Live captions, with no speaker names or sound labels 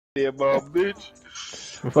Yeah, mom, bitch.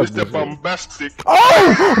 Fuck Mr. Bombastic.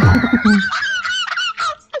 Oh!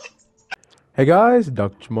 Hey guys,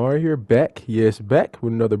 DrJamari here, back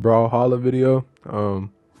with another Brawlhalla video.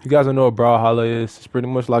 If you guys don't know what Brawlhalla is, it's pretty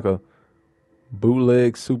much like a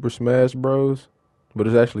bootleg Super Smash Bros, but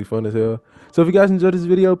it's actually fun as hell. So if you guys enjoyed this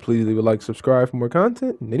video, please leave a like, subscribe for more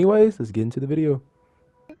content. And anyways, let's get into the video.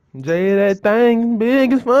 Jay, that thing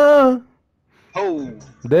big as fun. Oh,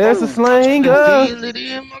 There's a slang feel up. it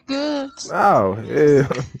in my guts. Oh, yeah.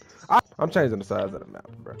 I'm changing the size of the map,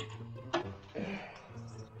 bro.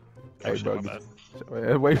 Hey, bro, get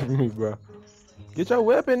away from me, bro. Get your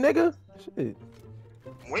weapon, nigga. Shit.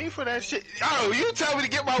 Waiting for that shit. Oh, you tell me to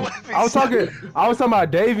get my weapon. I was talking about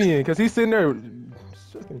Davian, cause he's sitting there.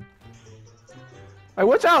 Hey,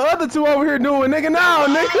 what y'all other two over here doing, nigga? No,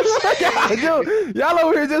 nigga. Y'all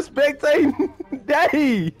over here just spectating.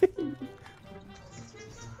 Dave.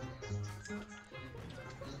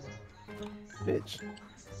 Bitch.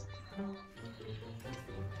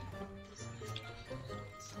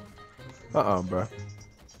 Bro.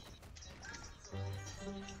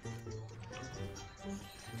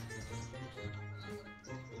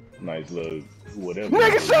 Nice little whatever.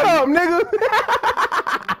 Nigga, shut up, nigga.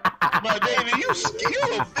 Bro, David, you a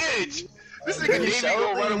bitch. This nigga David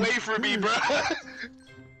gonna run away from me, bro.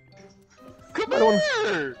 Come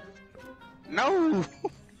here. No.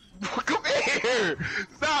 Come here.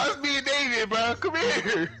 No, it's me and David, bro. Come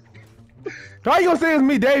here. How you gonna say it's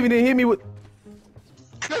me, David, and hit me with?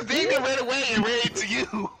 Cause David ran away and ran into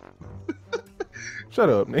you. Shut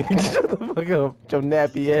up, nigga. Shut the fuck up. Your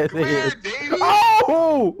nappy ass Come here, head. David.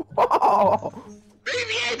 Oh! Oh!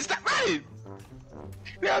 Baby, hey, stop running.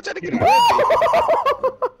 Yeah, I'm trying to get away.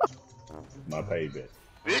 My payback.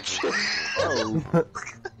 Bitch. Oh.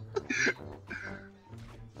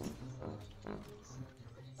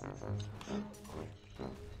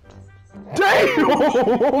 Damn!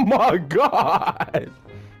 Oh my god!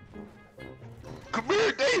 Come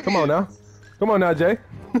here, David. Come on now. Come on now, Jay.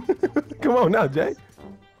 Come on now, Jay.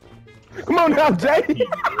 Come on now, Jay. He's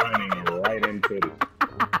running right into it.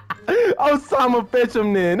 Oh, so I'ma fetch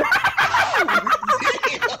him then.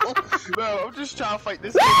 Bro, I'm just trying to fight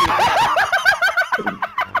this nigga.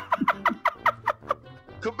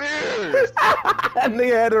 Come here. That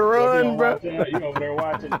nigga had to run, bro. You over there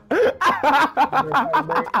watching?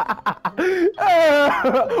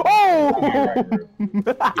 Oh!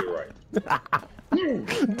 You're right.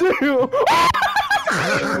 Dude!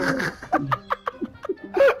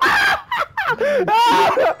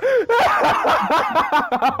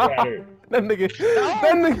 That nigga,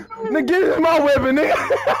 get in my weapon, nigga.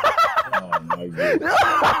 Oh my god.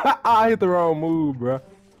 I hit the wrong move, bro.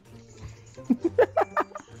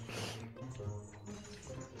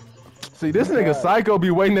 See, this nigga Psycho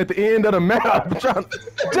be waiting at the end of the map.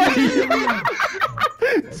 Jay!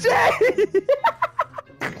 Jay!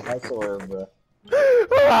 I saw him, bro.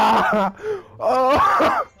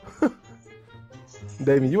 Oh.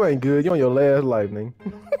 David, you ain't good. You on your last life, nigga.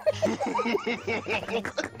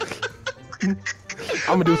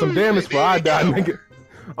 I'm gonna do some damage before I die, nigga.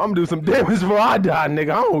 I'm gonna do some damage before I die,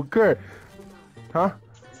 nigga. I don't care. Huh?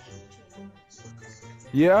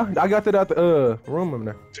 Yeah, I got that out the room in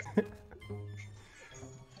there.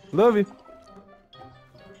 Love you.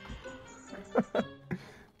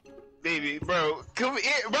 Baby, bro, come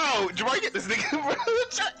here, bro. Jamari, get this nigga, bro.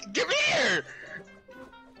 Get me here.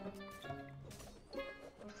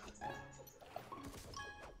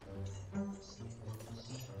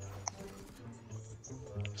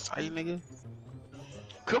 Sorry, nigga.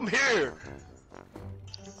 Come here.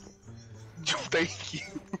 Thank you.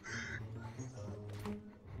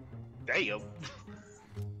 Damn.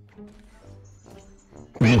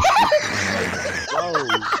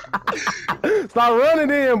 Stop running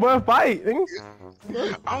in, boy. Fight, nigga.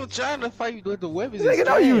 I'm trying to fight with the weapons. Nigga,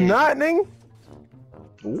 no, you not, nigga.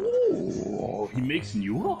 Ooh, he mixing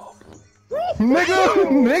you up.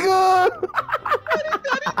 Nigga.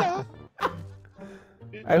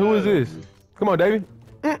 Hey, who is this? Come on, Davey.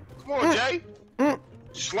 Come on, Jay.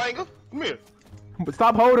 Slanger, come here. But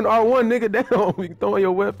stop holding R1, nigga, down. You can throw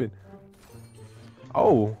your weapon.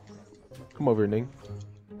 Oh. Come over here, nigga.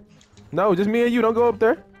 No, just me and you. Don't go up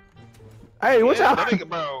there. Hey, watch out. That nigga,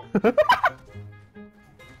 bro.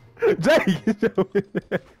 Jay.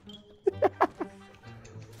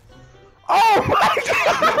 Oh my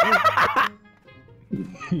god.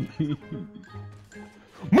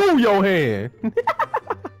 Move your hand.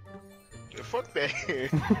 Fuck that.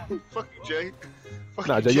 Fuck you, Jay. Fuck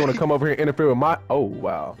Nah, Jay, you wanna come over here and interfere with my... Oh,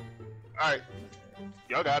 wow. Alright.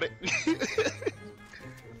 Y'all got it.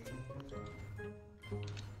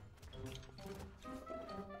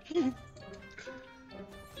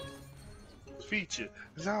 Feature.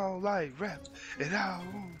 It's all like rap. And all.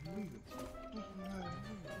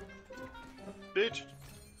 Bitch.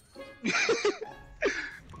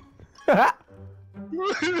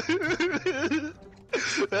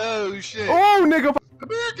 Oh shit. Oh, nigga. Come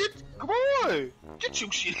here, come on. Get you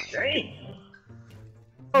shit. Dang.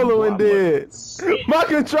 Controller went dead. My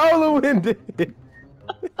controller went dead.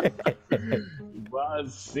 I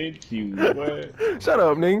sent you. What? Shut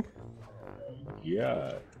up, Ning.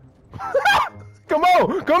 Yeah. Come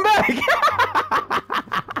on, come back.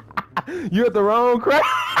 You at the wrong crack.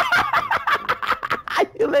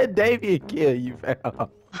 You let Davian kill you, fam.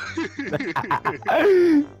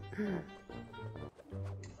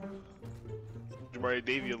 DrJamari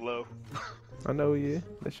Davian low. I know he is.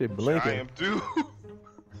 That shit I blinking. am too.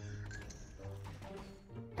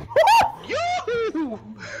 Yo!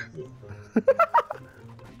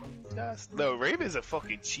 No, Raven's a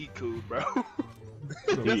fucking cheat code, bro.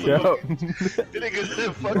 That's Yeah. a that nigga's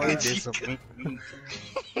a fucking cheat code.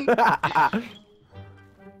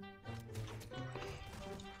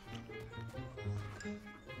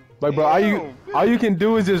 Like, bro, all you can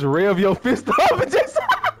do is just rev your fist up and just.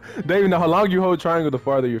 They even know how long you hold triangle, the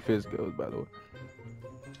farther your fist goes. By the way.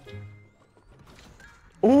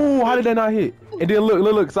 Oh, how did that not hit? And then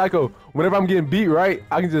look, Psycho. Whenever I'm getting beat, right,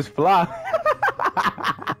 I can just fly.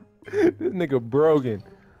 This nigga broken.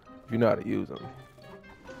 If you know how to use him.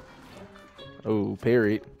 Oh,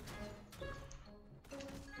 parried.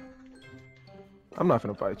 I'm not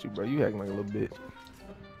finna fight you, bro. You acting like a little bitch.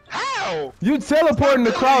 How? You teleporting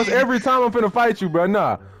across every time I'm finna fight you, bro.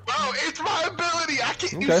 Nah. Bro, it's my ability. I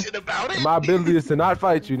can't do shit about it. My ability is to not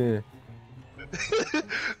fight you then.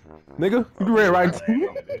 Nigga, you ran right into me.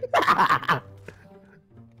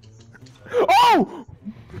 Oh!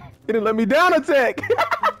 He didn't let me down attack.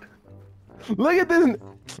 Look at this.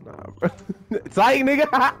 Nah, bro. Tight,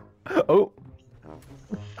 nigga. Oh.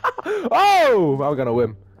 Oh! I was gonna whip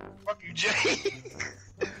him. Fuck you, Jay.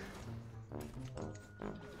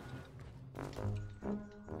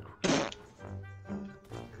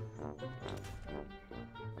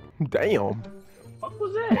 Damn. What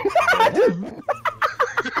was that?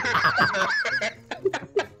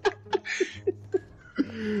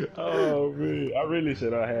 Oh man, I really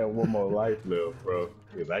should have had one more life left, bro.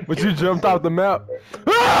 But you jumped off the map.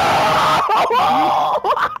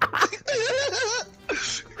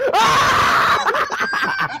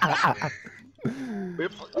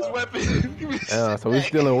 This weapon. So we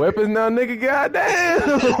stealing weapons now, nigga?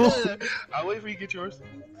 Goddamn. I'll wait for you to get yours.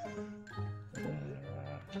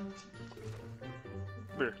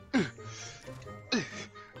 Here.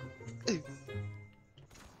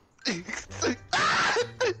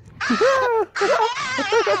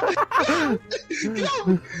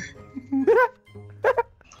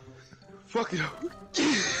 Fuck you.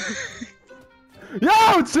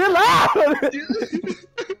 Yo, chill out.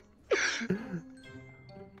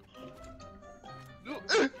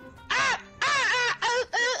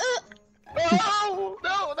 Oh,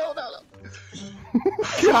 no.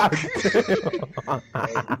 God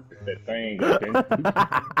That thing. Dang.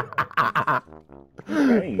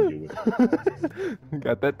 damn.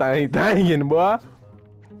 Got that thing danging, boy.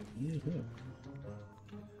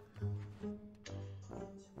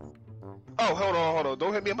 Oh, hold on.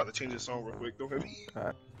 Don't hit me. I'm about to change this song real quick. Don't hit me. All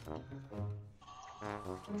right.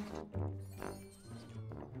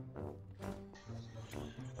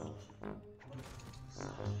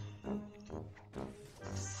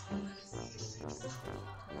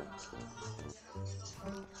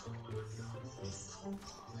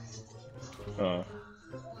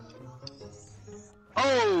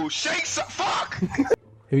 Oh, shakes. Fuck.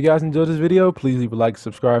 If you guys enjoyed this video, please leave a like,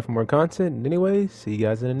 subscribe for more content. And anyways, see you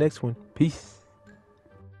guys in the next one. Peace.